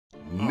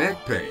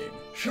Neck pain,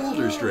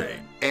 shoulder strain,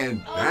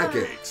 and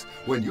backaches.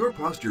 When your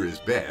posture is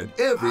bad,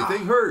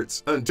 everything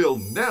hurts. Until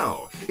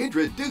now,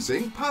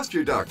 introducing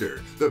Posture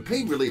Doctor, the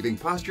pain-relieving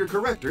posture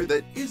corrector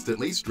that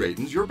instantly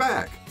straightens your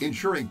back,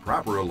 ensuring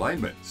proper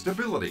alignment,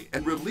 stability,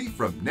 and relief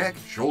from neck,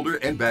 shoulder,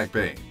 and back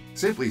pain.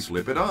 Simply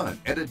slip it on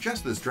and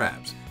adjust the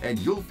straps, and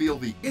you'll feel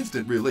the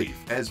instant relief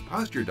as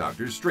Posture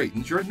Doctor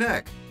straightens your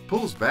neck,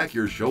 pulls back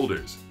your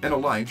shoulders, and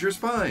aligns your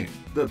spine.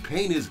 The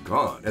pain is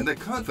gone and the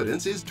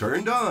confidence is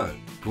turned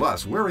on.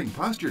 Plus, wearing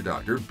Posture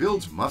Doctor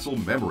builds muscle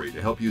memory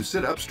to help you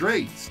sit up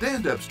straight,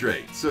 stand up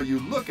straight, so you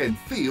look and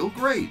feel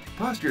great.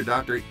 Posture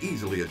Doctor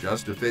easily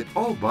adjusts to fit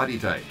all body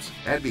types.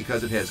 And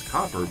because it has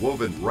copper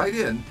woven right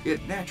in,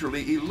 it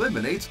naturally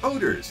eliminates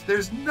odors.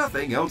 There's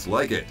nothing else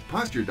like it.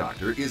 Posture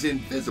Doctor is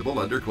invisible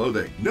under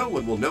clothing. No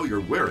one will know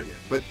you're wearing it,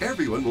 but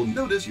everyone will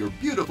notice your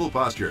beautiful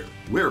posture.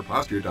 Wear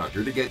Posture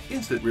Doctor to get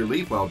instant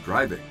relief while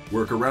driving.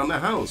 Work around the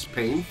house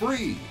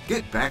pain-free.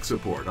 Get back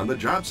support on the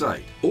job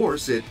site. Or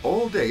sit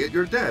all day at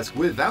your desk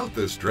without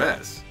the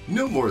stress.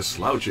 No more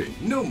slouching,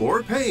 no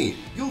more pain.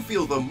 You'll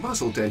feel the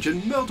muscle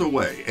tension melt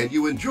away and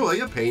you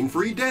enjoy a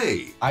pain-free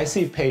day. I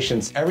see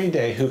patients every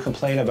day who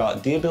complain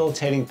about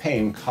debilitating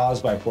pain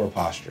caused by poor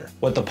posture.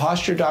 What the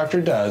Posture Doctor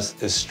does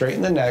is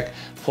straighten the neck,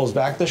 pulls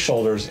back the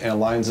shoulders, and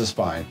aligns the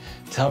spine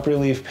to help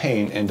relieve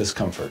pain and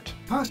discomfort.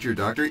 Posture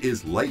Doctor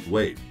is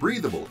lightweight,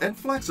 breathable, and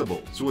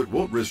flexible, so it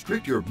won't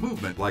restrict your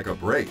movement like a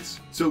brace.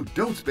 So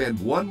don't spend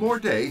one more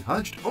day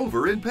hunched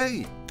over in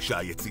pain.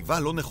 כשהיציבה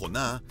לא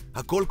נכונה,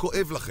 הכל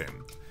כואב לכם.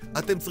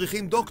 אתם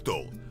צריכים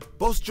דוקטור.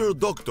 פוסטצ'ר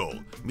דוקטור,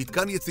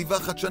 מתקן יציבה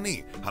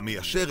חדשני,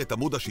 המיישר את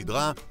עמוד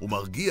השדרה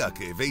ומרגיע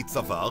כאבי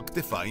צוואר,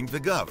 כתפיים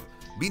וגב.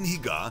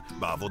 בנהיגה,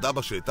 בעבודה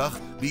בשטח,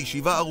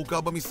 בישיבה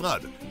ארוכה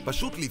במשרד.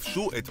 פשוט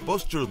לפשו את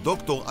פוסטצ'ר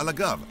דוקטור על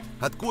הגב.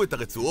 הדקו את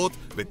הרצועות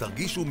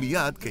ותרגישו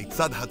מיד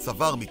כיצד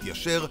הצוואר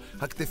מתיישר,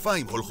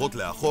 הכתפיים הולכות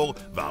לאחור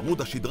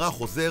ועמוד השדרה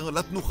חוזר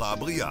לתנוחה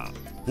הבריאה.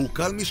 הוא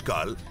קל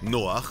משקל,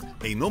 נוח,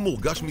 אינו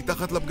מורגש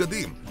מתחת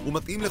לבגדים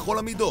ומתאים לכל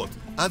המידות,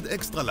 עד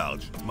אקסטרה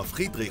לארג',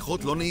 מפחית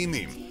ריחות לא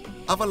נעימים.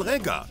 אבל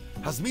רגע,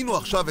 הזמינו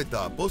עכשיו את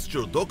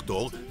הפוסטצ'ר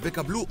דוקטור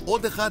וקבלו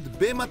עוד אחד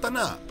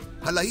במתנה.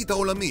 הלהיט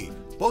העולמי,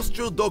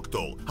 פוסטצ'ר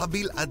דוקטור,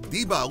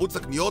 הבלעדי בערוץ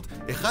הקניות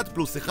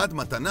 1+1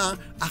 מתנה,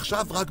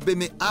 עכשיו רק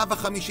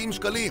ב-150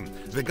 שקלים,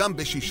 וגם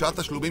ב6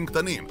 תשלומים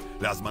קטנים.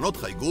 להזמנות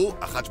חייגו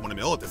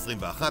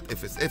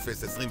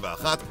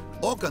 1-800-21-00-21,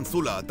 או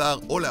כנסו לאתר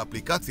או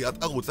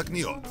לאפליקציית ערוץ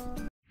הקניות.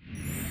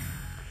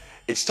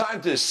 It's time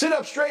to sit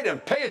up straight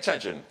and pay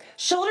attention.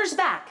 Shoulders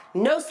back,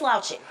 no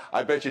slouching.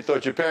 I bet you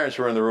thought your parents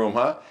were in the room,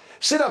 huh?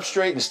 Sit up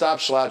straight and stop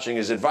slouching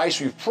is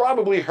advice we've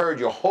probably heard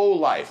your whole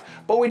life,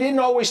 but we didn't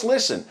always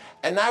listen.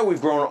 And now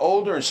we've grown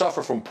older and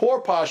suffer from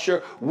poor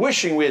posture,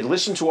 wishing we had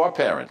listened to our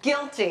parents.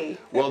 Guilty.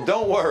 Well,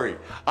 don't worry.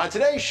 On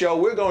today's show,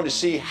 we're going to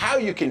see how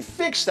you can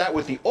fix that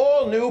with the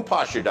all-new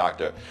Posture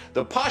Doctor,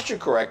 the posture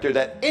corrector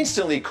that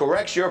instantly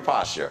corrects your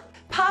posture.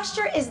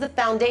 Posture is the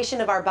foundation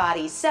of our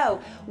bodies, so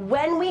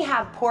when we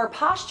have poor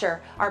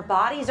posture, our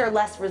bodies are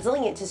less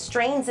resilient to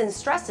strains and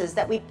stresses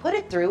that we put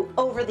it through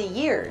over the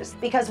years.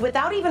 Because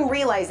without even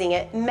realizing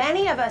it,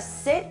 many of us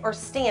sit or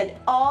stand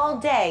all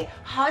day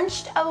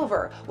hunched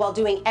over while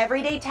doing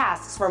everyday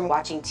tasks, from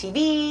watching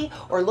TV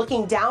or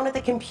looking down at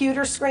the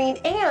computer screen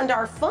and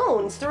our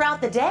phones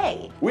throughout the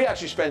day. We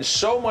actually spend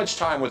so much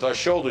time with our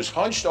shoulders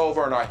hunched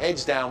over and our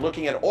heads down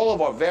looking at all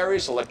of our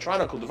various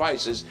electronic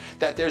devices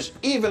that there's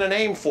even a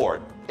name for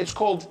it. It's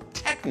called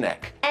tech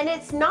neck. And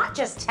it's not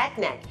just tech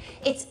neck.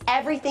 It's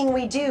everything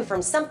we do,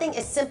 from something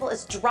as simple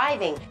as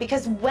driving.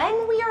 Because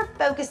when we are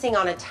focusing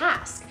on a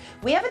task,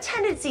 we have a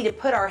tendency to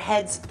put our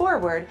heads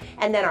forward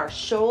and then our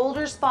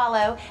shoulders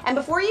follow, and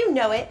before you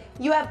know it,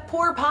 you have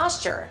poor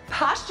posture.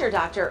 Posture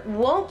Doctor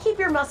won't keep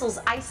your muscles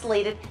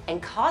isolated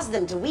and cause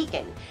them to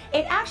weaken.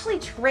 It actually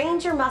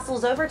trains your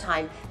muscles over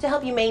time to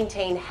help you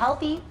maintain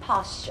healthy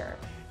posture.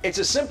 It's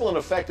a simple and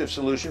effective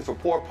solution for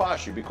poor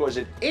posture because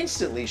it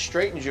instantly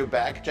straightens your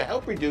back to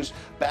help reduce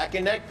back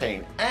and neck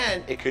pain,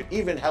 and it could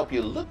even help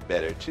you look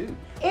better too.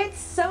 It's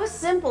so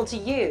simple to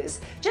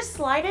use. Just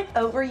slide it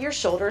over your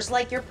shoulders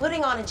like you're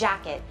putting on a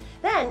jacket.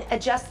 Then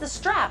adjust the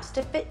straps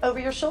to fit over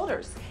your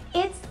shoulders.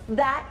 It's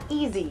that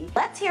easy.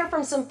 Let's hear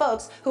from some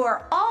folks who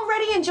are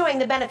already enjoying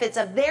the benefits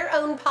of their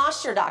own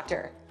Posture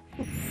Doctor.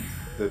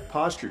 The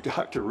Posture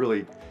Doctor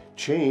really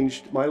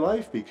changed my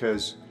life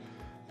because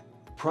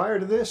prior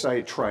to this, I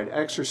had tried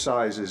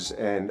exercises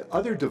and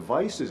other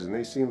devices, and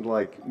they seemed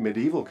like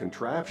medieval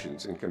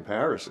contraptions in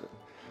comparison.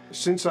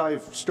 Since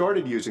I've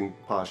started using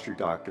Posture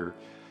Doctor,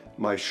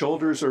 my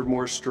shoulders are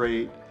more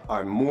straight,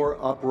 I'm more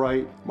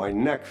upright, my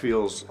neck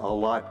feels a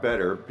lot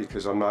better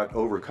because I'm not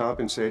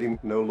overcompensating,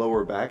 no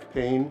lower back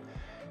pain,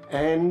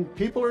 and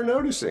people are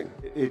noticing.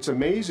 It's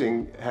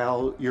amazing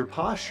how your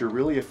posture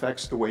really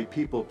affects the way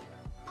people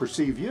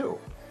perceive you.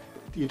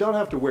 You don't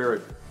have to wear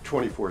it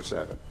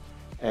 24/7.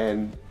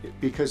 And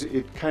because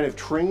it kind of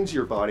trains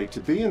your body to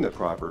be in the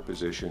proper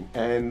position,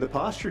 and the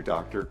posture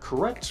doctor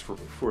corrects for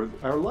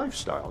our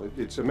lifestyle.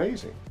 It's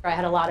amazing. I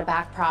had a lot of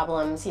back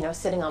problems,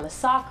 sitting on the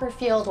soccer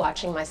field,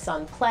 watching my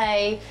son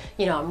play.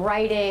 I'm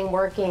writing,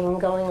 working,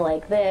 going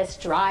like this,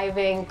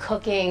 driving,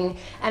 cooking,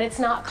 and it's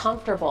not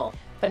comfortable.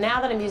 But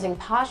now that I'm using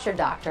Posture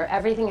Doctor,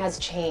 everything has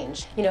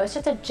changed. It's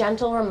just a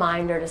gentle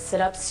reminder to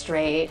sit up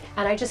straight,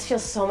 and I just feel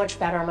so much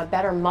better. I'm a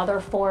better mother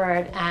for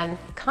it and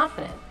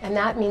confident, and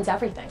that means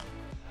everything.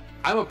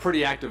 I'm a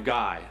pretty active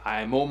guy.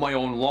 I mow my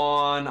own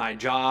lawn, I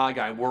jog,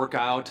 I work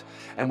out.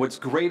 And what's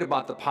great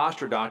about the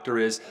Posture Doctor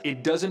is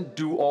it doesn't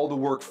do all the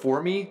work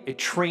for me. It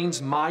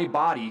trains my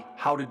body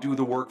how to do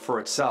the work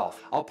for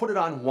itself. I'll put it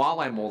on while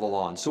I mow the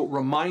lawn, so it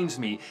reminds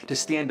me to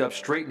stand up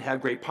straight and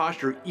have great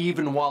posture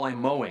even while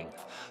I'm mowing.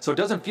 So it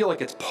doesn't feel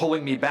like it's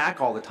pulling me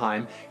back all the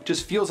time. It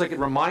just feels like it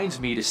reminds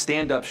me to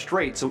stand up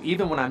straight, so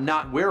even when I'm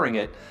not wearing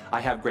it, I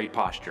have great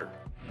posture.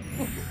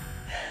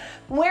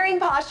 Wearing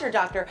Posture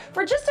Doctor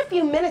for just a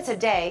few minutes a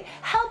day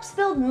helps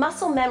build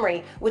muscle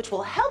memory, which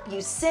will help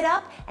you sit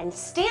up and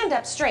stand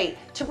up straight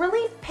to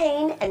relieve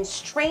pain and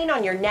strain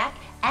on your neck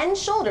and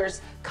shoulders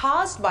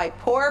caused by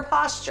poor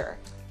posture.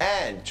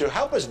 And to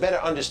help us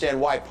better understand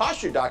why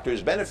Posture Doctor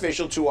is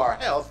beneficial to our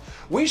health,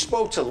 we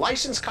spoke to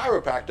licensed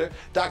chiropractor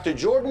Dr.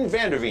 Jordan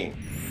Vanderveen.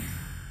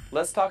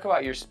 Let's talk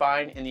about your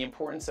spine and the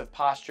importance of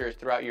posture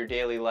throughout your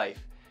daily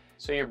life.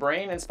 So your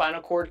brain and spinal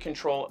cord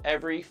control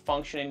every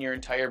function in your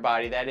entire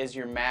body. That is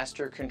your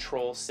master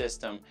control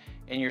system.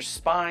 And your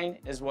spine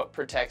is what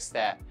protects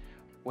that.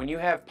 When you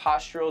have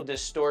postural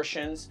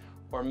distortions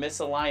or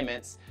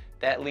misalignments,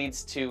 that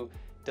leads to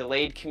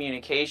delayed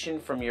communication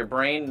from your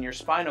brain and your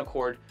spinal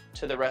cord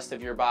to the rest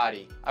of your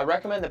body. I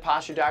recommend the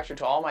Posture Doctor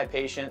to all my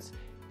patients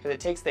because it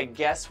takes the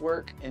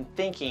guesswork and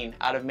thinking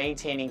out of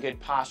maintaining good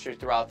posture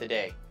throughout the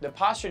day. The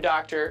Posture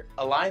Doctor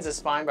aligns the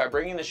spine by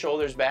bringing the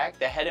shoulders back,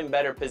 the head in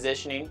better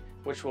positioning,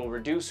 which will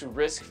reduce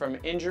risk from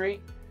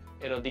injury.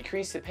 It'll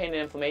decrease the pain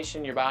and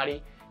inflammation in your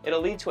body. It'll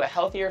lead to a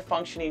healthier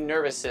functioning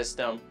nervous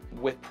system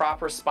with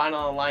proper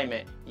spinal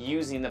alignment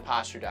using the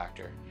Posture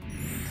Doctor.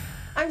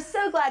 I'm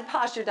so glad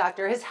Posture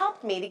Doctor has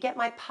helped me to get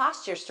my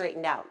posture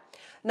straightened out.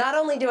 Not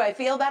only do I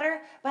feel better,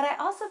 but I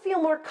also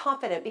feel more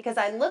confident because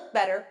I look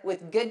better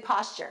with good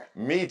posture.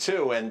 Me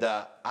too, and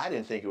I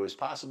didn't think it was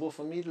possible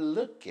for me to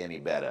look any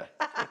better.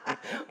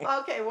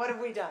 Okay, what have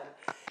we done?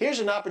 Here's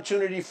an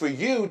opportunity for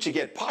you to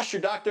get Posture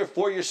Doctor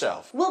for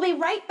yourself. We'll be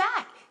right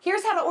back.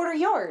 Here's how to order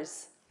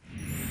yours.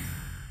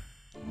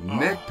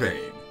 Neck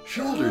pain,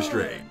 shoulder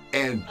strain,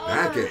 and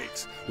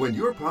backaches. When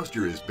your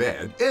posture is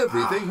bad,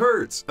 everything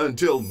hurts.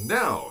 Until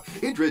now,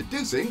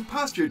 introducing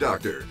Posture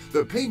Doctor,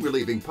 the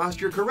pain-relieving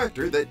posture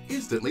corrector that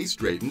instantly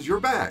straightens your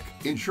back,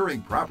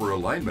 ensuring proper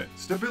alignment,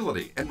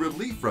 stability, and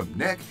relief from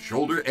neck,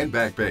 shoulder, and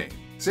back pain.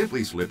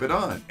 Simply slip it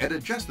on and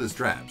adjust the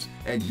straps,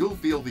 and you'll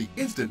feel the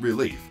instant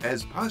relief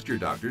as Posture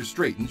Doctor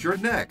straightens your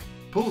neck,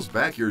 pulls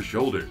back your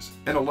shoulders,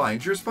 and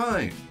aligns your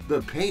spine.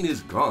 The pain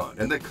is gone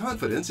and the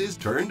confidence is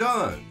turned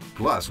on.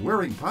 Plus,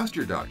 wearing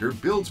Posture Doctor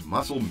builds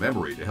muscle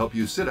memory to help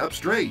you sit up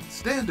straight,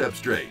 stand up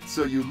straight,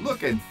 so you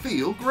look and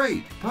feel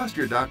great.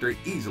 Posture Doctor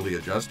easily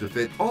adjusts to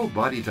fit all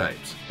body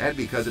types. And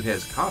because it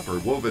has copper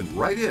woven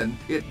right in,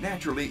 it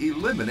naturally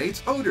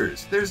eliminates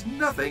odors. There's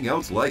nothing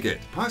else like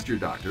it. Posture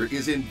Doctor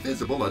is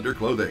invisible under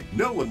clothing.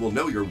 No one will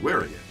know you're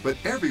wearing it, but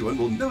everyone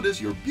will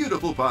notice your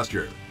beautiful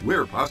posture.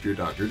 Wear Posture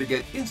Doctor to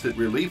get instant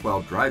relief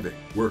while driving,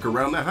 work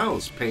around the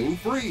house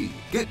pain-free,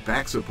 get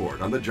back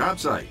support on the job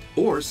site,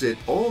 or sit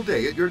all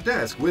day at your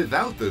desk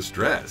without the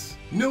stress.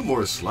 No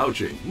more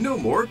slouching, no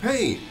more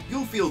pain.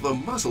 You'll feel the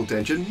muscle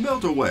tension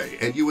melt away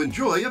and you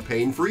enjoy a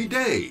pain-free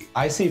day.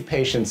 I see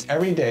patients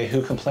every day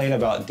who complain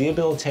about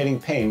debilitating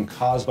pain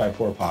caused by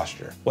poor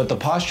posture. What the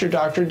Posture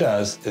Doctor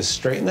does is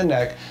straighten the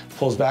neck,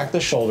 pulls back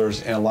the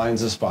shoulders, and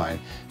aligns the spine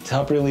to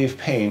help relieve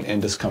pain and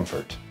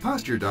discomfort.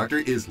 Posture Doctor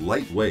is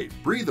lightweight,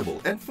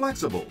 breathable, and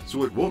flexible,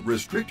 so it won't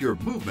restrict your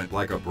movement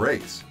like a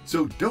brace.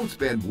 So don't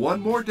spend one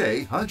more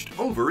day hunched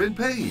over in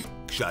pain.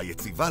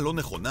 כשהיציבה לא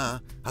נכונה,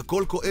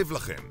 הכל כואב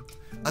לכם.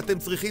 אתם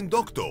צריכים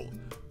דוקטור.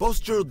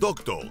 פוסטצ'ר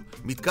דוקטור,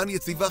 מתקן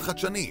יציבה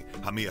חדשני,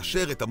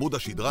 המיישר את עמוד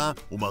השדרה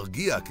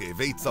ומרגיע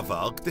כאבי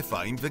צוואר,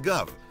 כתפיים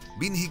וגב.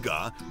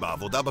 בנהיגה,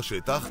 בעבודה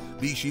בשטח,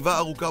 בישיבה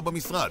ארוכה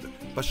במשרד.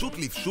 פשוט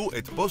לפשו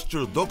את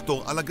פוסטצ'ר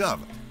דוקטור על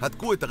הגב.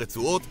 הדקו את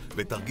הרצועות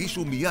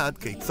ותרגישו מיד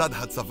כיצד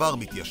הצוואר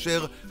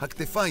מתיישר,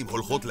 הכתפיים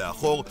הולכות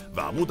לאחור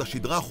ועמוד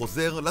השדרה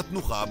חוזר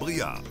לתנוחה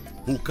הבריאה.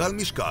 הוא קל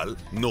משקל,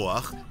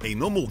 נוח,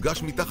 אינו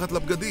מורגש מתחת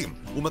לבגדים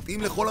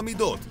ומתאים לכל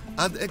המידות,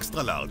 עד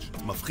אקסטרה לארג',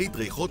 מפחית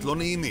ריחות לא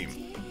נעימים.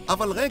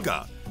 אבל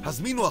רגע,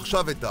 הזמינו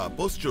עכשיו את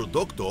הפוסטצ'ר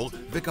דוקטור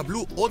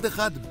וקבלו עוד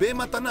אחד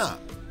במתנה.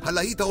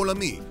 הלהיט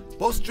העולמי,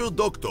 פוסטצ'ר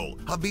דוקטור,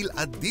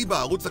 הבלעדי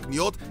בערוץ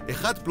הקניות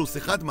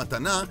 1+1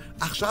 מתנה,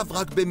 עכשיו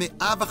רק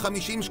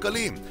ב-150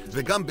 שקלים,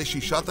 וגם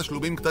ב6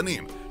 תשלומים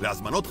קטנים.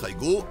 להזמנות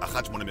חייגו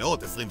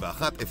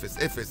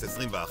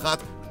 1-800-21-00-21,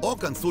 או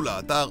כנסו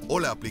לאתר או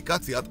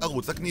לאפליקציית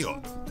ערוץ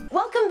הקניות.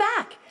 Welcome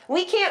back.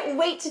 We can't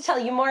wait to tell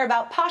you more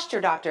about Posture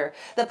Doctor,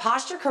 the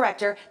posture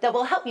corrector that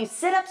will help you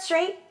sit up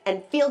straight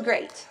and feel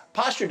great.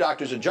 Posture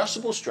Doctor's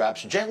adjustable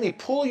straps gently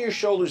pull your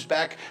shoulders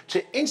back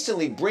to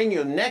instantly bring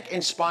your neck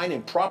and spine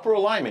in proper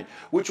alignment,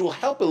 which will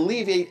help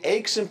alleviate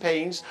aches and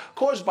pains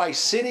caused by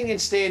sitting and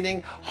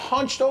standing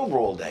hunched over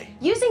all day.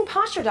 Using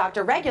Posture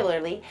Doctor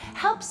regularly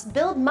helps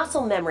build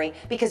muscle memory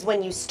because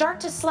when you start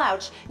to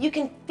slouch, you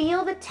can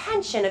feel the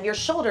tension of your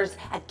shoulders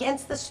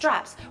against the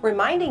straps,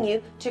 reminding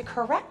you to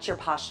correct your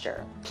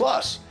posture.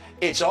 Plus,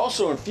 it's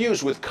also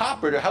infused with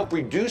copper to help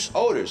reduce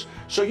odors,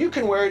 so you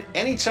can wear it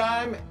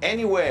anytime,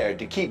 anywhere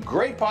to keep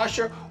great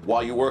posture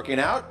while you're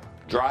working out,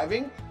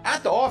 driving,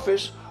 at the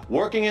office,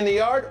 working in the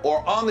yard,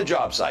 or on the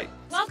job site.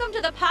 Welcome to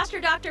the Posture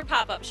Doctor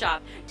pop-up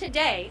shop.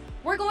 Today,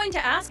 we're going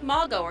to ask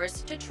mall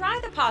goers to try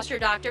the Posture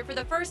Doctor for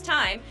the first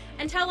time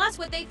and tell us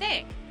what they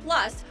think.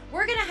 Plus,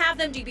 we're going to have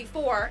them do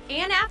before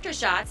and after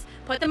shots,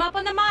 put them up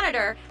on the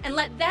monitor, and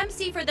let them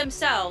see for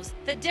themselves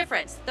the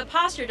difference the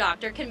Posture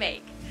Doctor can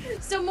make.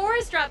 So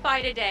Morris dropped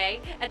by today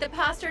at the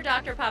Posture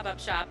Doctor pop-up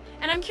shop,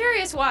 and I'm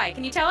curious why.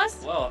 Can you tell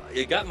us? Well,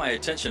 it got my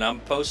attention.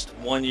 I'm post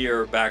 1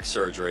 year back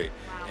surgery,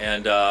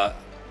 and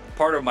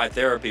part of my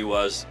therapy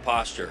was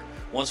posture.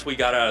 Once we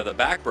got out of the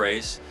back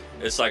brace,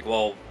 it's like,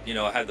 well, you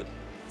know, I had to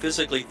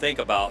physically think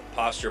about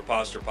posture,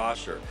 posture,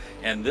 posture.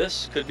 And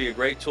this could be a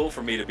great tool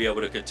for me to be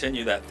able to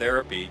continue that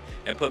therapy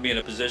and put me in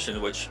a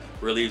position which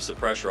relieves the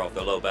pressure off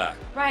the low back.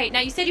 Right. Now,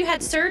 you said you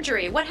had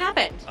surgery. What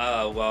happened?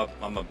 Well,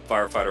 I'm a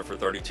firefighter for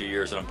 32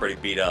 years and I'm pretty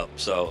beat up.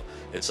 So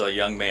it's a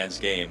young man's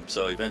game.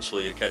 So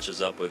eventually it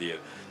catches up with you.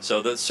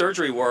 So the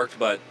surgery worked,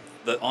 but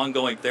the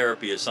ongoing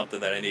therapy is something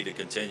that I need to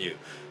continue.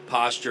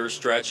 Posture,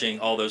 stretching,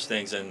 all those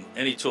things, and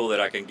any tool that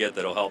I can get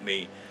that'll help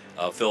me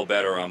feel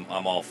better, I'm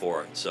all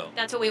for it. So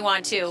that's what we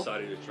want to.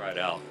 Decided to try it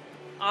out.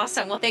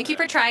 Awesome. Well, thank you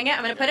for trying it.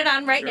 I'm going to put it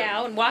on right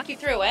now and walk you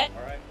through it.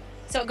 All right.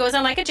 So it goes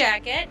on like a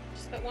jacket.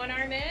 Just put one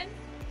arm in,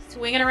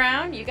 swing it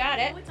around. You got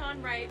it. It's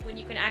on right when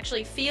you can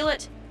actually feel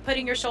it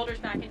putting your shoulders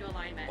back into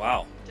alignment.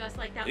 Wow. Just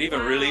like that. It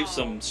even relieves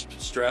some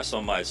stress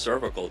on my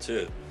cervical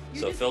too.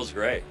 So it feels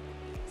great.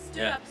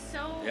 Stood up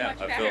so much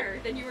better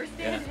than you were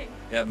standing.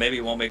 Yeah, maybe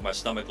it won't make my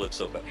stomach look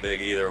so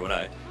big either when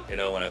I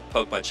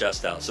poke my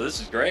chest out. So this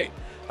is great.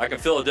 I can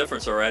feel a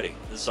difference already.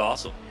 This is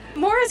awesome.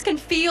 Morris can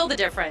feel the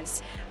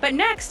difference, but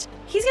next,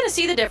 he's going to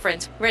see the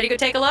difference. Ready to go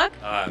take a look?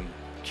 I'm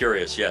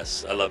curious,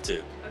 yes. I'd love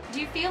to.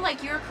 Do you feel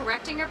like you're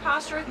correcting your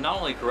posture? Not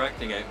only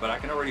correcting it, but I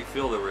can already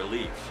feel the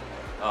relief.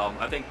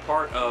 I think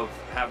part of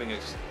having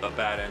a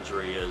bad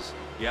injury is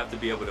you have to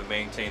be able to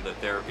maintain the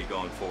therapy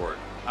going forward.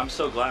 I'm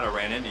so glad I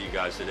ran into you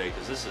guys today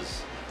because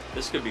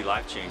this could be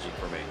life-changing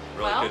for me. It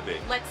really could be.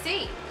 Let's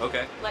see.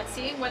 Okay. Let's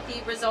see what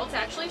the results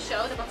actually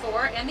show, the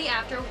before and the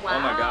after. Wow. Oh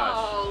my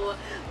gosh.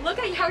 Look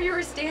at how you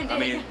were standing. I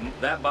mean,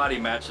 that body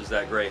matches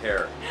that gray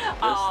hair.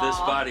 This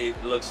body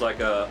looks like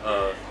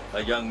a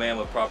young man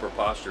with proper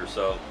posture.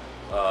 So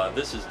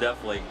this is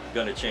definitely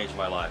going to change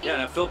my life. Yeah,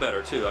 and I feel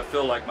better too. I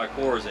feel like my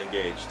core is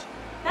engaged.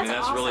 That's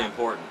that's awesome. really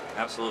important.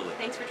 Absolutely.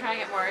 Thanks for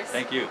trying it, Morris.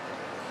 Thank you.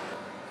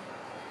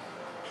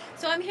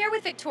 So I'm here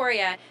with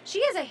Victoria.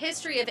 She has a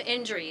history of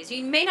injuries.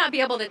 You may not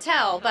be able to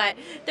tell, but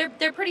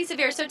they're pretty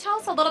severe. So tell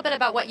us a little bit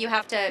about what you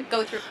have to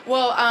go through.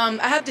 Well,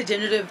 I have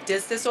degenerative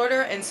disc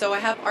disorder, and so I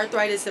have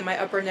arthritis in my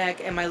upper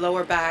neck and my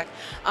lower back.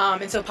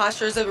 And so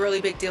posture is a really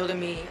big deal to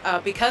me.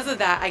 Because of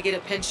that, I get a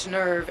pinched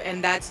nerve,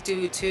 and that's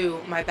due to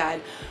my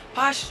bad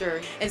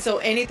posture. And so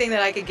anything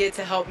that I could get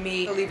to help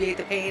me alleviate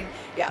the pain,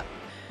 yeah.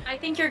 I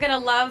think you're going to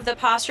love the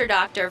Posture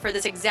Doctor for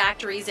this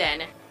exact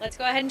reason. Let's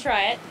go ahead and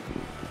try it.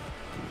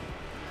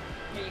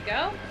 Here you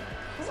go.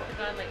 Just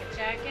put on like a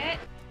jacket.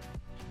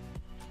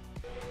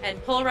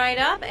 And pull right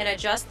up and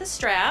adjust the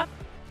strap.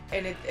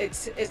 And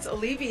it's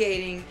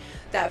alleviating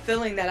that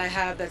feeling that I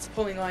have that's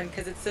pulling on,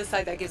 because it's this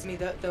side that gives me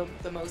the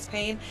most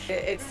pain.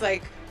 It's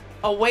like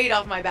a weight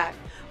off my back.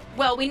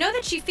 Well, we know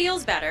that she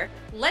feels better.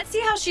 Let's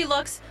see how she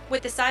looks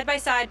with the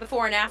side-by-side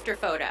before and after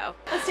photo.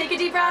 Let's take a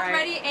deep breath. Right.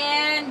 Ready,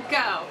 and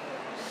go.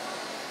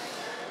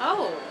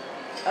 Oh.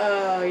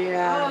 Oh,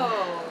 yeah.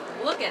 Oh.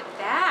 Look at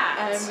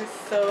that. I'm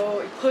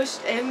so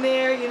pushed in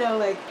there, you know,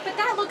 like. But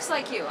that looks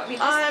like you. I mean,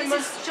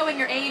 this is showing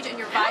your age and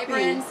your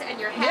vibrance and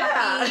you're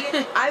happy.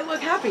 Yeah. I look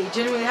happy,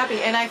 genuinely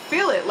happy, and I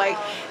feel it. Like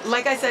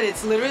I said,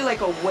 it's literally like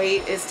a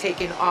weight is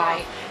taken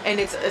off, and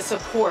it's a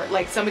support.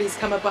 Like somebody's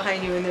come up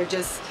behind you and they're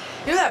just,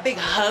 you know, that big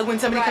hug when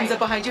somebody comes up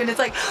behind you and it's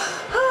like,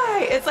 hi.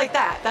 It's like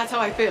that. That's how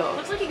I feel.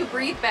 Looks like you could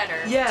breathe better.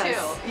 Yes.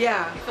 Too.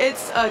 Yeah.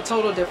 It's a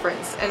total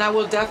difference, and I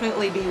will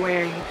definitely be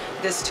wearing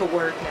this to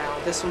work now.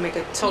 This will make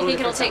a total difference. You think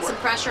it'll take some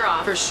pressure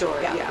off? For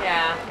sure.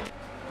 Yeah.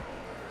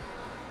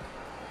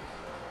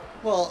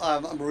 Well,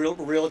 I'm a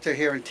realtor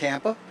here in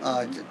Tampa.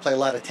 Play a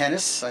lot of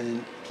tennis. I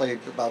play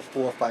about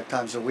 4 or 5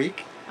 times a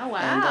week. Oh, wow.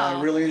 And I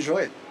really enjoy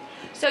it.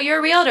 So you're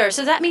a realtor.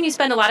 So does that mean you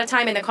spend a lot of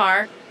time in the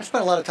car? I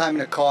spend a lot of time in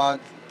the car,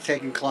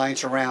 taking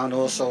clients around,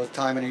 also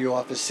time in the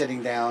office,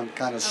 sitting down,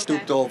 kind of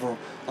stooped over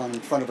in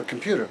front of a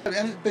computer. And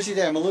it's a busy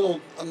day. I'm a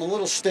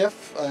little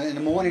stiff. In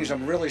the mornings,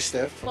 I'm really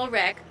stiff. Well,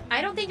 Rick,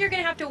 I don't think you're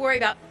going to have to worry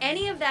about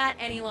any of that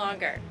any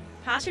longer.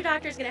 Posture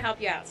Doctor is going to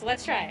help you out, so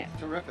let's try it.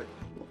 Terrific.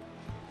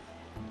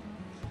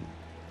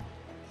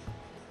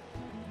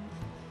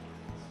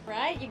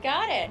 Right, you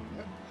got it.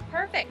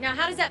 Perfect. Now,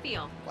 how does that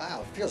feel?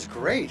 Wow, it feels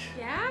great.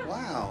 Yeah?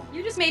 Wow.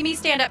 You just made me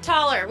stand up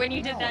taller when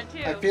you did that,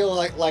 too. I feel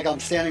like I'm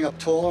standing up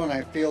taller, and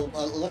I feel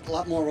a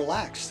lot more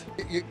relaxed.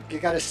 You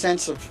got a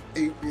sense of,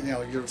 you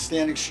know, you're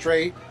standing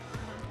straight,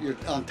 you're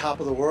on top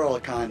of the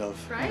world, kind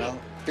of. Right. You know?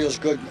 Feels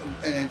good,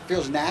 and it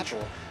feels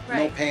natural.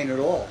 Right. No pain at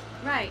all.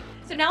 Right.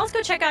 So now let's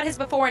go check out his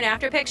before and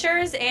after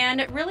pictures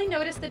and really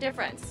notice the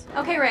difference.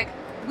 Okay, Rick,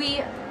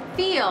 we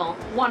feel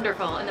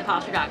wonderful in the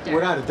Posture Doctor.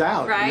 Without a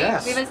doubt, right?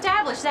 yes. We've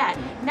established that.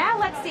 Now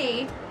let's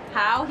see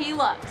how he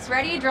looks.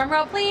 Ready? Drum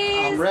roll,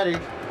 please. I'm ready.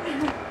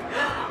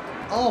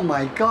 Oh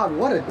my God,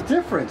 what a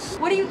difference.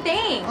 What do you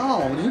think?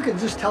 Oh, you can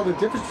just tell the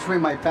difference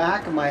between my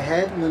back and my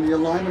head and then the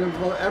alignment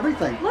of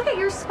everything. Look at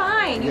your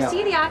spine. You Yeah.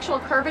 see the actual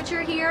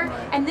curvature here?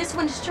 Right. And this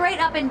one straight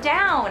up and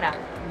down.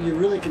 You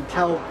really can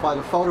tell by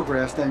the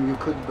photographs than you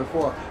could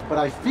before, but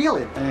I feel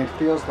it, and it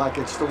feels like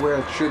it's the where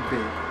it should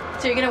be.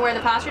 So you're gonna wear the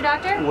Posture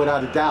Doctor?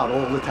 Without a doubt,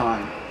 all the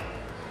time.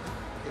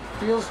 It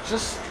feels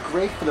just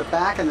great for the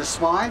back and the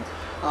spine.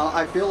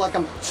 I feel like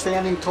I'm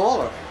standing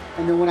taller.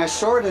 And then when I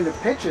saw it in the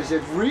pictures,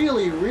 it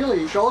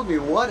really showed me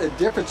what a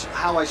difference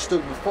how I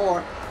stood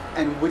before,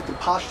 and with the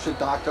Posture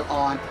Doctor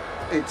on,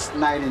 it's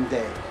night and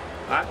day.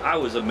 I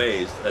was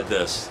amazed at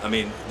this. I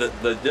mean,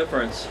 the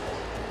difference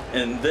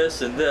in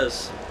this and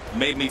this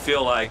made me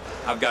feel like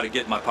I've got to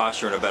get my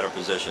posture in a better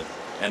position.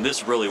 And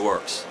this really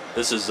works.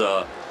 This is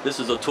a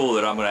tool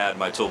that I'm going to add to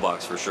my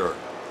toolbox for sure.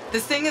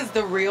 This thing is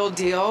the real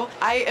deal.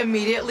 I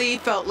immediately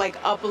felt like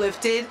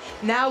uplifted.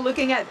 Now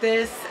looking at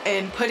this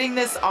and putting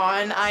this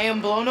on, I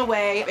am blown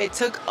away. It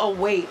took a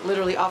weight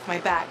literally off my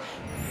back.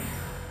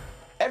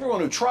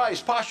 Everyone who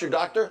tries Posture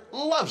Doctor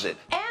loves it.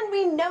 And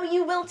we know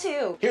you will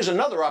too. Here's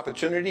another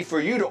opportunity for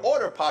you to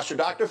order Posture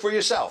Doctor for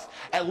yourself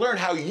and learn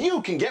how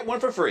you can get one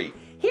for free.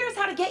 Here's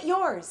how to get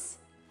yours.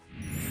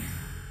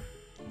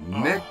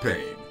 Neck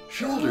pain,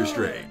 shoulder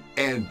strain,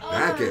 and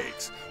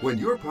backaches. When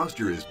your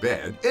posture is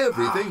bad,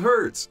 everything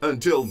hurts.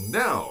 Until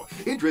now,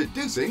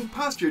 introducing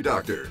Posture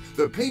Doctor,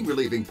 the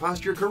pain-relieving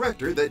posture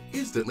corrector that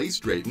instantly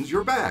straightens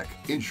your back,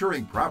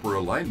 ensuring proper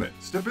alignment,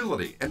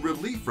 stability, and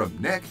relief from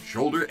neck,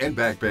 shoulder, and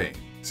back pain.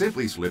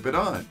 Simply slip it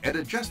on and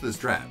adjust the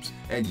straps,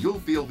 and you'll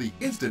feel the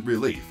instant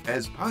relief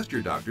as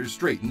Posture Doctor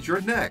straightens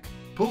your neck,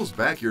 pulls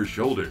back your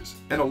shoulders,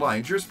 and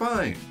aligns your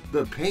spine.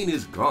 The pain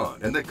is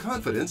gone and the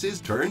confidence is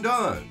turned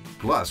on.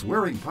 Plus,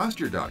 wearing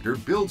Posture Doctor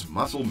builds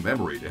muscle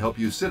memory to help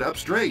you sit up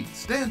straight,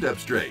 stand up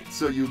straight,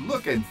 so you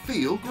look and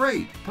feel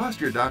great.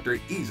 Posture Doctor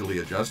easily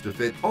adjusts to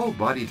fit all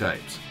body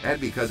types.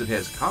 And because it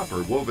has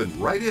copper woven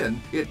right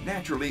in, it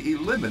naturally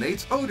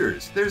eliminates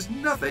odors. There's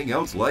nothing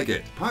else like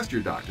it.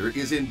 Posture Doctor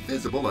is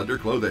invisible under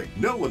clothing.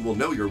 No one will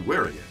know you're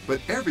wearing it,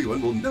 but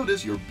everyone will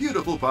notice your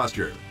beautiful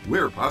posture.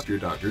 Wear Posture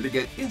Doctor to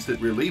get instant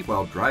relief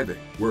while driving.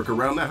 Work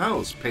around the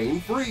house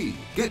pain-free.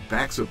 Get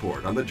back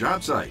support on the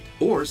job site.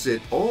 Or sit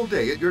all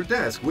day at your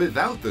desk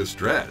without the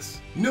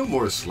stress. No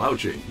more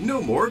slouching,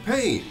 no more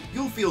pain.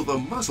 You'll feel the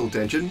muscle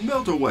tension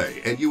melt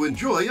away and you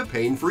enjoy a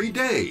pain-free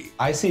day.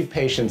 I see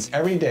patients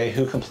every day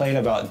who complain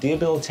about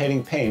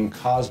debilitating pain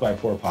caused by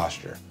poor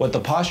posture. What the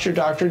Posture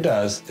Doctor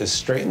does is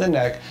straighten the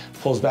neck,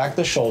 pulls back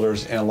the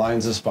shoulders, and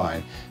aligns the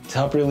spine to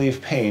help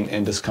relieve pain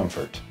and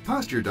discomfort.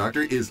 Posture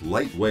Doctor is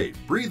lightweight,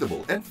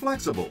 breathable, and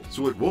flexible,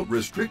 so it won't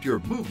restrict your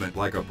movement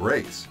like a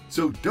brace.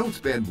 So don't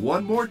spend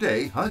one more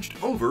day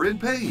hunched over in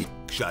pain.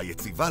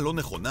 כשהיציבה לא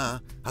נכונה,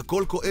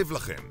 הכל כואב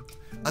לכם.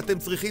 אתם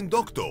צריכים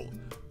דוקטור.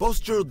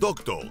 פוסטצ'ר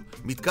דוקטור,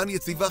 מתקן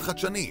יציבה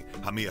חדשני,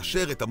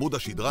 המיישר את עמוד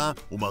השדרה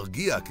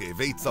ומרגיע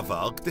כאבי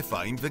צוואר,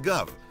 כתפיים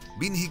וגב.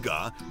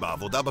 בנהיגה,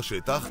 בעבודה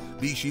בשטח,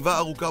 בישיבה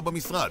ארוכה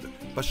במשרד.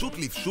 פשוט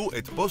לפשו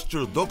את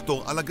פוסטצ'ר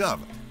דוקטור על הגב.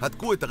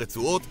 הדקו את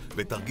הרצועות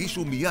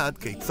ותרגישו מיד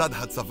כיצד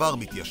הצוואר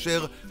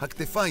מתיישר,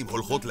 הכתפיים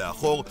הולכות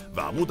לאחור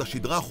ועמוד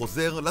השדרה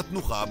חוזר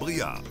לתנוחה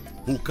הבריאה.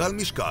 הוא קל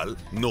משקל,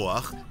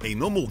 נוח,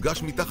 אינו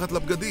מורגש מתחת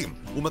לבגדים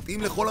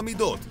ומתאים לכל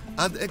המידות,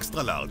 עד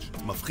אקסטרה לארג',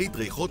 מפחית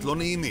ריחות לא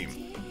נעימים.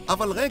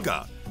 אבל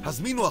רגע,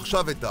 הזמינו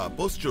עכשיו את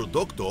הפוסטצ'ר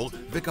דוקטור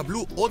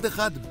וקבלו עוד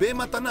אחד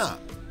במתנה.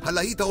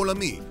 הלהיט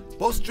העולמי,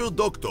 פוסטצ'ר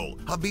דוקטור,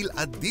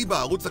 הבלעדי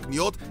בערוץ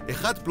הקניות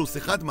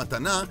 1+1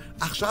 מתנה,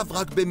 עכשיו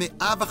רק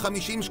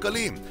ב-150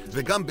 שקלים,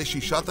 וגם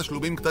ב6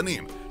 תשלומים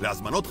קטנים.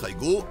 להזמנות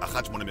חייגו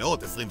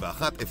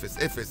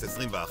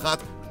 1-800-21-00-21,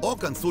 או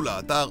כנסו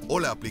לאתר או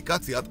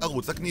לאפליקציית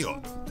ערוץ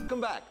הקניות.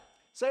 Come back.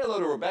 Say hello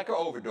to Rebecca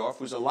Overdorf,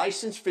 who's a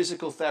licensed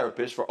physical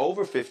therapist for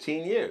over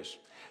 15 years.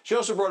 She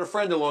also brought a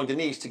friend along,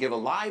 Denise, to give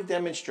a live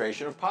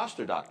demonstration of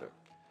Posture Doctor.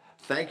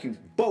 Thank you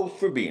both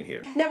for being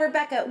here. Now,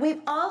 Rebecca,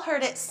 we've all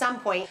heard at some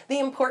point the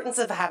importance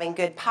of having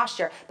good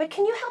posture, but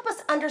can you help us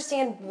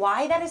understand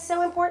why that is so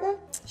important?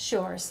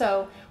 Sure. So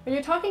when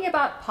you're talking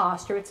about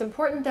posture, it's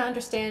important to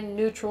understand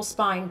neutral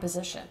spine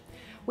position.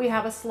 We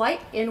have a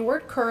slight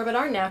inward curve at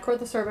our neck or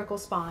the cervical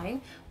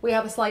spine. We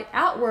have a slight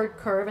outward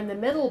curve in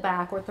the middle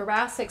back or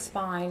thoracic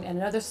spine, and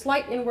another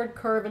slight inward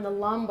curve in the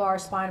lumbar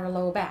spine or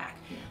low back.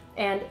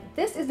 And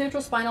this is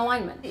neutral spine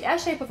alignment. The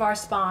S shape of our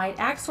spine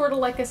acts sort of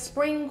like a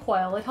spring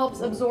coil. It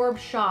helps absorb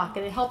shock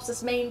and it helps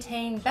us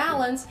maintain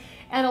balance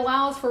and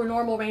allows for a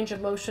normal range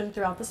of motion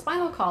throughout the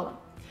spinal column.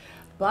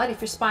 But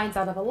if your spine's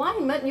out of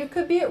alignment, you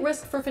could be at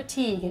risk for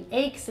fatigue and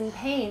aches and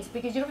pains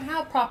because you don't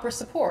have proper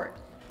support.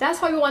 That's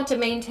why we want to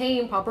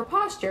maintain proper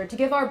posture, to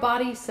give our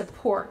body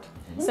support.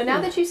 So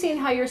now that you've seen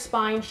how your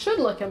spine should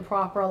look in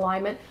proper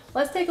alignment,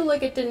 let's take a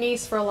look at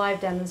Denise for a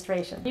live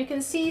demonstration. You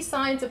can see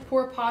signs of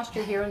poor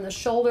posture here in the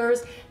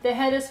shoulders. The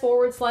head is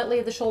forward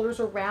slightly, the shoulders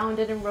are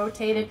rounded and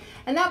rotated,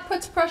 and that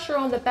puts pressure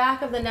on the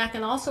back of the neck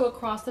and also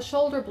across the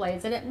shoulder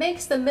blades, and it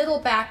makes the middle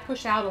back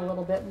push out a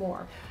little bit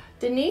more.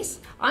 Denise,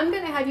 I'm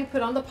going to have you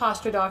put on the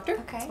posture doctor.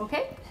 Okay.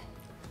 Okay?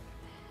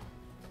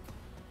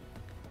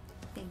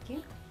 Thank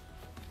you.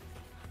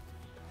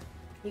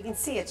 You can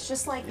see it's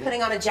just like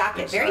putting on a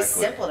jacket. Very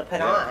simple to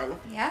put on.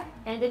 Yeah.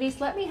 And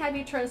Denise, let me have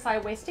you turn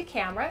sideways to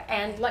camera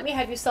and let me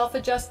have you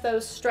self-adjust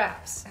those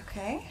straps.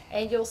 Okay.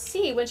 And you'll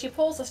see when she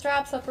pulls the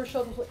straps up, her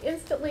shoulders will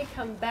instantly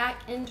come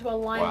back into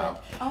alignment.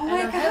 Wow. Oh and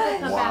my her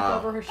head will God. come back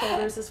over her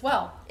shoulders as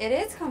well. It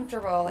is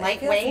comfortable. It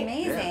feels Lightweight.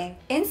 amazing.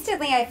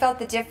 Instantly, I felt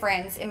the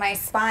difference in my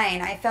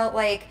spine. I felt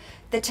like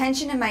the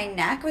tension in my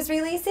neck was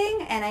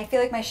releasing, and I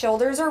feel like my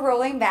shoulders are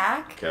rolling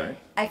back. Okay.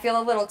 I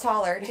feel a little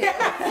taller, too.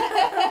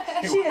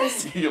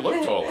 You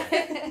look taller.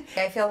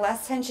 I feel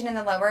less tension in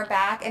the lower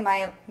back, and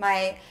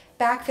my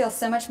back feels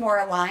so much more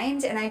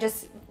aligned, and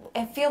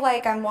I feel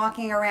like I'm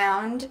walking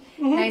around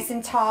nice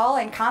and tall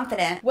and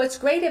confident. What's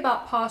great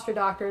about Posture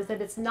Doctor is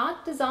that it's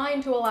not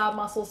designed to allow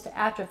muscles to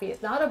atrophy.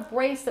 It's not a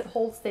brace that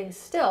holds things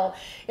still.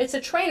 It's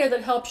a trainer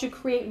that helps you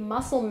create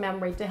muscle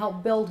memory to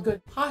help build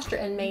good posture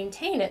and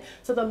maintain it.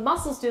 So the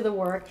muscles do the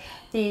work.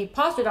 The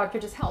Posture Doctor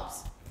just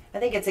helps. I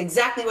think it's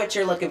exactly what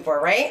you're looking for,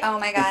 right? Oh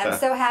my God, I'm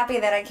so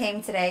happy that I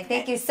came today.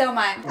 Thank you so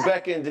much.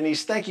 Rebecca and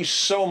Denise, thank you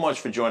so much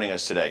for joining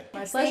us today.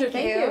 My pleasure,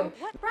 thank you.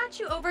 What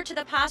brought you over to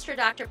the Posture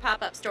Doctor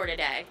pop-up store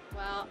today?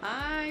 Well,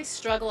 I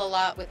struggle a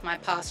lot with my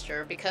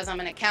posture because I'm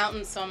an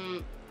accountant, so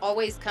I'm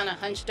always kind of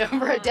hunched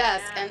over a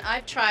desk, and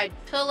I've tried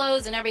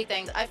pillows and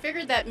everything. I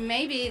figured that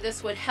maybe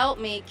this would help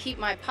me keep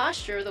my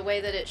posture the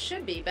way that it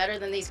should be, better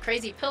than these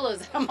crazy pillows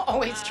that I'm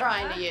always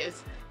trying to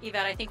use.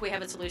 Yvette, I think we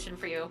have a solution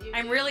for you.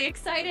 I'm really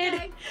excited.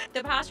 Okay.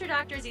 The Posture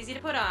Doctor is easy to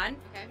put on.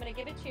 Okay. I'm gonna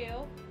give it to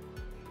you.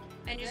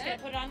 And you're just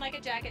gonna put it on like a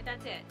jacket,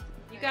 that's it.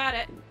 You got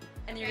it.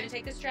 And you're gonna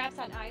take the straps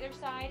on either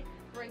side,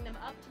 bring them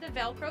up to the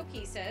Velcro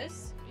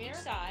pieces, each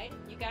side,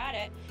 you got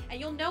it. And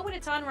you'll know when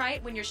it's on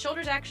right when your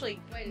shoulders actually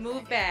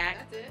move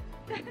back.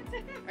 That's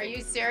it. Are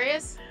you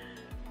serious?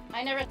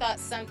 I never thought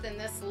something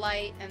this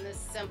light and this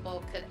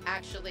simple could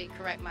actually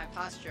correct my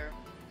posture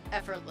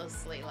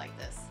effortlessly like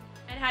this.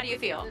 And how do you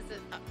feel?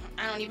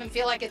 I don't even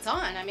feel like it's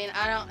on. I mean,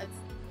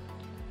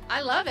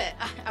 I love it.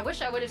 I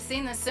wish I would have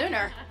seen this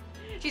sooner.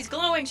 She's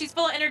glowing. She's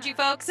full of energy,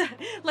 folks.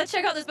 Let's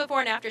check out this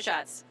before and after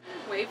shots.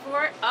 Wait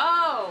for it.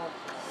 Oh.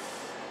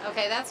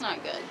 Okay, that's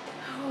not good.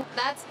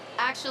 That's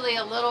actually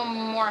a little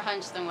more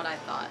hunched than what I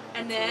thought.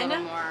 And it's then, a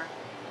little more.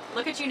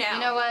 Look at you now.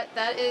 You know what?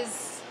 That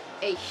is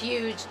a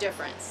huge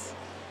difference.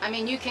 I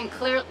mean, you can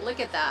clearly look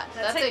at that.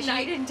 That's like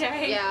night and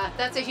day. Yeah,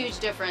 that's a huge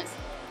difference.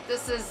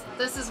 This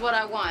is what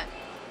I want.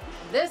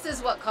 This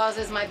is what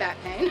causes my back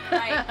pain.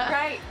 Right,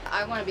 right.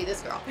 I want to be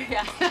this girl.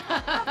 Yeah.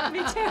 Me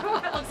too.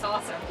 That looks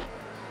awesome.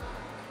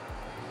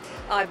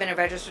 I've been a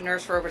registered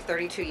nurse for over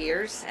 32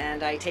 years,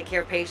 and I take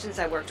care of patients.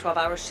 I work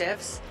 12-hour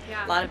shifts,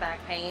 a lot of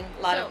back pain,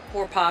 a lot of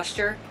poor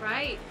posture.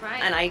 Right,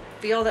 right. And I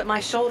feel that my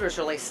shoulders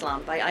really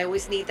slump. I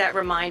always need that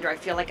reminder. I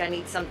feel like I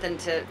need something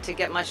to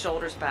get my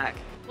shoulders back.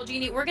 Well,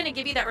 Jeannie, we're going to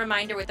give you that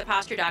reminder with the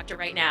Posture Doctor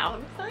right now.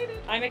 I'm excited.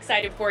 I'm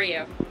excited for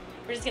you.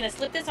 We're just going to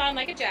slip this on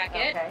like a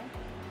jacket. Okay.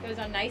 Goes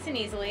on nice and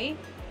easily.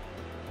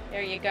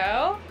 There you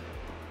go.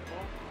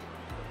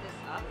 Put this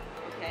up,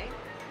 okay.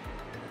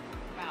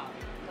 Wow,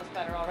 feels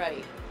better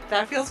already.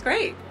 That feels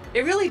great.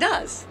 It really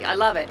does. I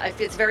love it.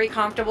 It's very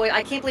comfortable.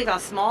 I can't believe how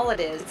small it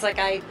is. It's like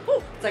I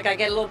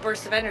get a little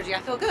burst of energy. I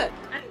feel good.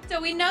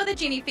 So we know that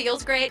Jeannie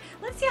feels great.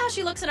 Let's see how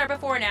she looks in our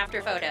before and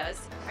after photos.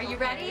 Are you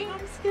ready?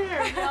 I'm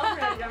scared.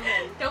 I'm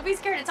ready. Don't be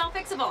scared. It's all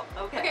fixable.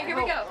 Okay, here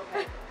we go.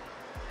 Okay.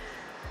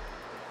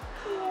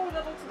 Oh,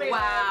 that looks amazing.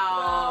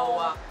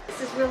 Wow.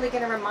 This is really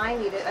going to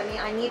remind me that,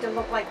 I need to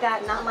look like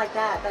that, not like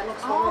that. That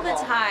looks all horrible.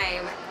 the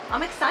time.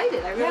 I'm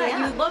excited. I really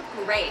am. You look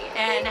great.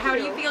 And how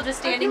do you feel just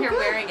standing here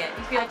wearing it?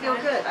 You I feel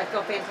good. I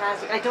feel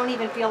fantastic. I don't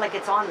even feel like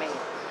it's on me.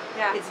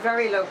 Yeah. It's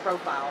very low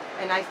profile,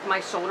 and my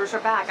shoulders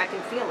are back. I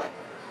can feel it.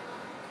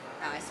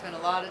 I spend a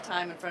lot of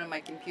time in front of my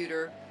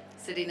computer,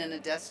 sitting in a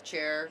desk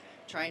chair,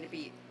 trying to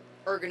be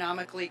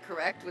ergonomically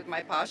correct with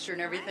my posture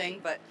and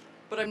everything, but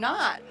I'm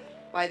not.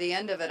 By the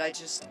end of it, I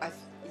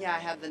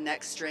have the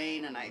neck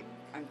strain, and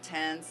I'm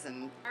tense.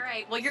 And all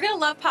right, well, you're gonna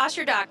love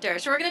Posture Doctor,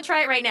 so we're gonna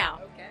try it right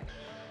now. Okay.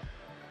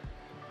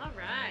 All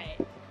right.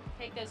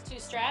 Take those two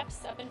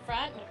straps up in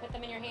front. I'm gonna put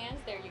them in your hands.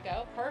 There you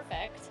go.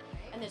 Perfect.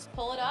 And just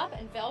pull it up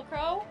and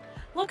Velcro.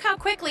 Look how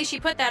quickly she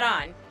put that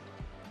on.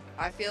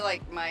 I feel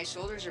like my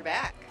shoulders are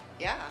back.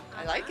 Yeah,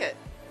 I like it.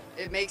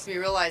 It makes me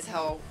realize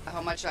how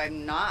much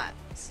I'm not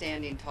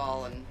standing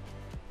tall and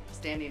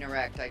standing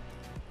erect. I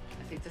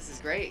think this is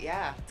great.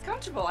 Yeah, it's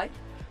comfortable.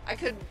 I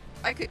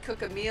could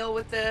cook a meal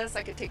with this.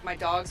 I could take my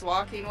dogs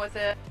walking with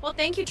it. Well,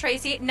 thank you,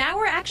 Tracy. Now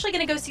we're actually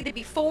going to go see the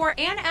before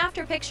and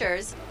after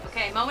pictures.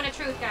 Okay, moment of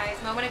truth, guys.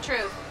 Moment of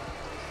truth.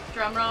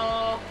 Drum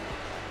roll.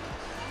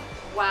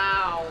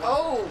 Wow.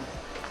 Oh.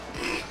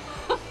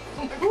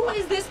 Who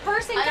is this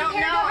person I don't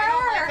compared know. to her? I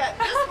don't like that.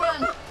 This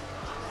one.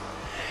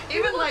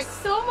 Even like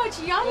so much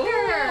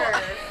younger.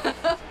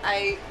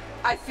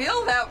 I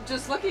feel that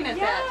just looking at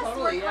that. Yes,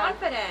 Totally. we're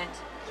confident.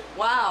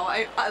 Wow,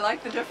 I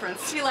like the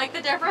difference. You like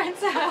the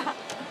difference?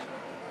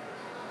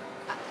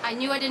 I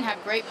knew I didn't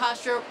have great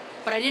posture,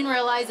 but I didn't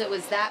realize it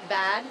was that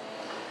bad.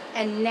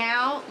 And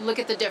now, look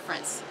at the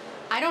difference.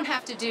 I don't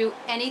have to do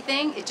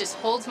anything. It just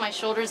holds my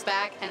shoulders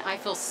back, and I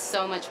feel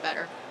so much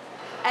better.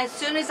 As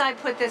soon as I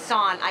put this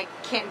on, I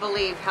can't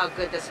believe how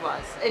good this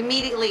was.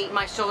 Immediately,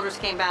 my shoulders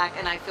came back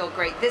and I feel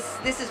great.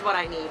 This is what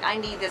I need. I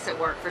need this at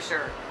work for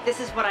sure. This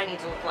is what I need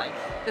to look like.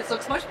 This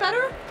looks much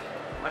better.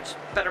 Much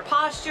better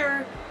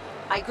posture.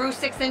 I grew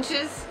 6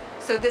 inches,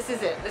 so this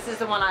is it. This is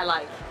the one I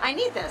like. I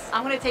need this.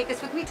 I'm gonna take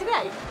this with me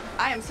today.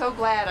 I am so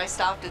glad I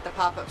stopped at the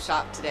pop-up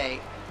shop today.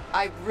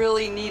 I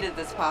really needed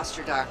this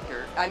posture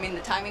doctor. I mean,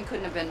 the timing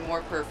couldn't have been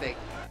more perfect.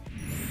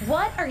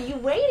 What are you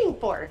waiting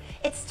for?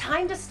 It's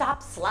time to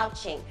stop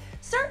slouching.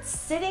 Start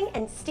sitting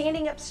and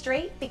standing up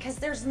straight because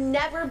there's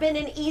never been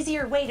an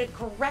easier way to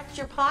correct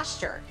your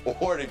posture.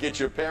 Or to get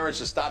your parents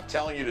to stop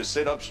telling you to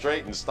sit up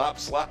straight and stop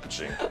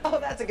slouching. Oh,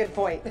 that's a good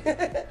point.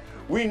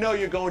 We know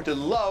you're going to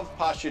love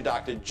Posture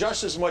Doctor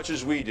just as much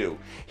as we do.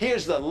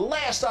 Here's the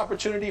last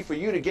opportunity for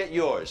you to get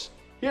yours.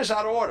 Here's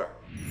how to order.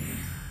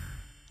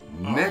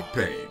 Neck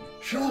pain,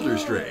 shoulder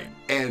strain,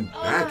 and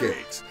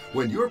backaches.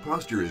 When your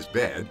posture is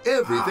bad,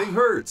 everything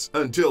hurts.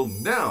 Until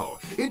now,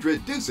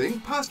 introducing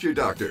Posture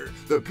Doctor,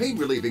 the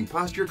pain-relieving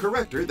posture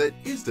corrector that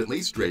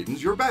instantly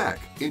straightens your back,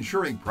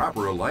 ensuring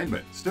proper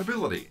alignment,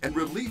 stability, and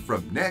relief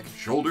from neck,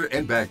 shoulder,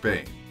 and back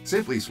pain.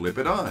 Simply slip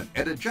it on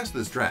and adjust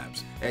the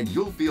straps, and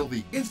you'll feel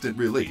the instant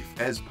relief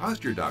as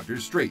Posture Doctor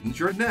straightens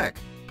your neck,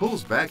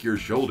 pulls back your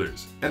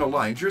shoulders, and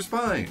aligns your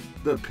spine.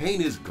 The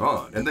pain is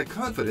gone and the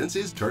confidence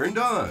is turned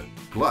on.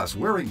 Plus,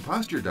 wearing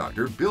Posture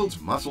Doctor builds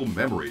muscle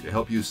memory to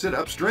help you sit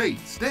up straight,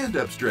 stand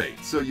up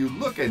straight, so you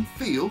look and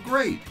feel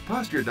great.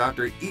 Posture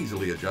Doctor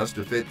easily adjusts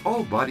to fit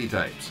all body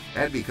types.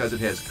 And because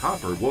it has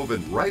copper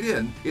woven right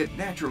in, it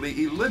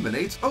naturally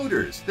eliminates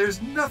odors.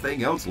 There's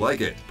nothing else like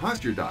it.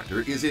 Posture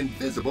Doctor is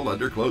invisible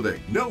under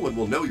clothing. No one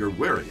will know you're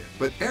wearing it,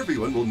 but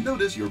everyone will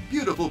notice your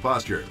beautiful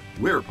posture.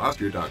 Wear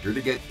Posture Doctor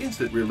to get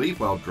instant relief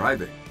while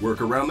driving.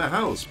 Work around the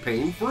house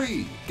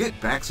pain-free. Get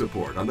back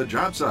support on the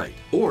job site.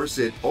 Or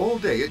sit all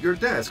day at your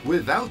desk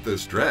without the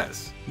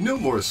stress. No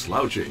more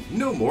slouching,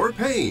 no more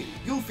pain.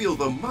 You'll feel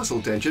the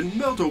muscle tension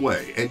melt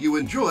away and you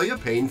enjoy a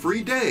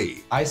pain-free day.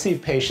 I see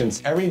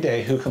patients every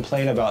day who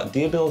complain about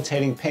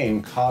debilitating pain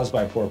caused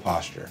by poor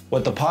posture.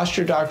 What the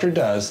Posture Doctor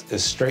does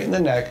is straighten the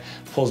neck,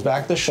 pulls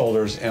back the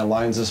shoulders, and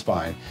aligns the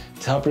spine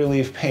to help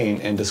relieve pain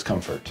and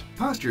discomfort.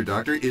 Posture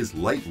Doctor is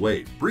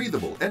lightweight,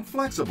 breathable, and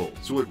flexible,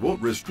 so it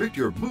won't restrict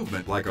your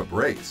movement like a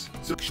brace.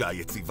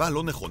 כשהיציבה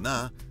לא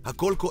נכונה,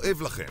 הכל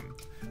כואב לכם.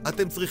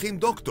 אתם צריכים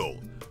דוקטור.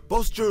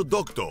 פוסטצ'ר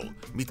דוקטור,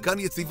 מתקן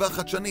יציבה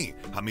חדשני,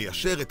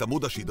 המיישר את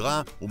עמוד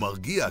השדרה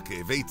ומרגיע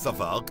כאבי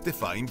צוואר,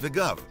 כתפיים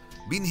וגב.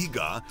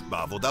 בנהיגה,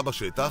 בעבודה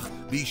בשטח,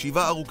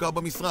 בישיבה ארוכה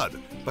במשרד.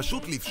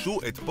 פשוט לפשו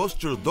את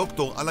פוסטצ'ר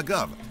דוקטור על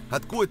הגב.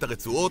 הדקו את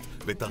הרצועות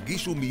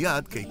ותרגישו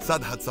מיד כיצד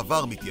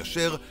הצוואר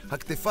מתיישר,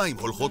 הכתפיים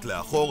הולכות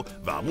לאחור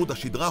ועמוד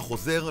השדרה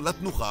חוזר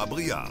לתנוחה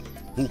הבריאה.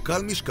 הוא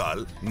קל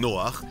משקל,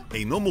 נוח,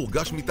 אינו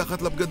מורגש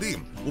מתחת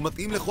לבגדים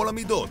ומתאים לכל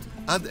המידות,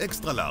 עד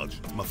אקסטרה לארג',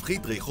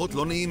 מפחית ריחות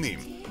לא נעימים.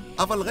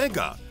 אבל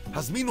רגע,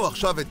 הזמינו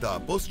עכשיו את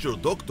הפוסטצ'ר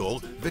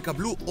דוקטור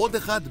וקבלו עוד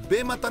אחד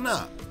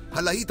במתנה.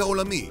 הלהיט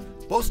העולמי,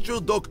 פוסטצ'ר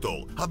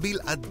דוקטור,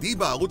 הבלעדי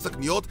בערוץ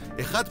הקניות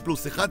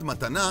 1+1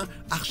 מתנה,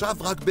 עכשיו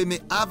רק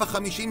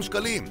ב-150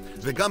 שקלים,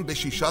 וגם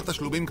ב6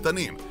 תשלומים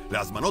קטנים.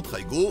 להזמנות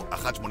חייגו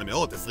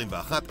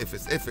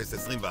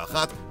 1-800-21-00-21,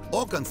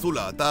 או כנסו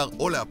לאתר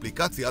או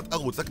לאפליקציית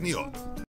ערוץ הקניות.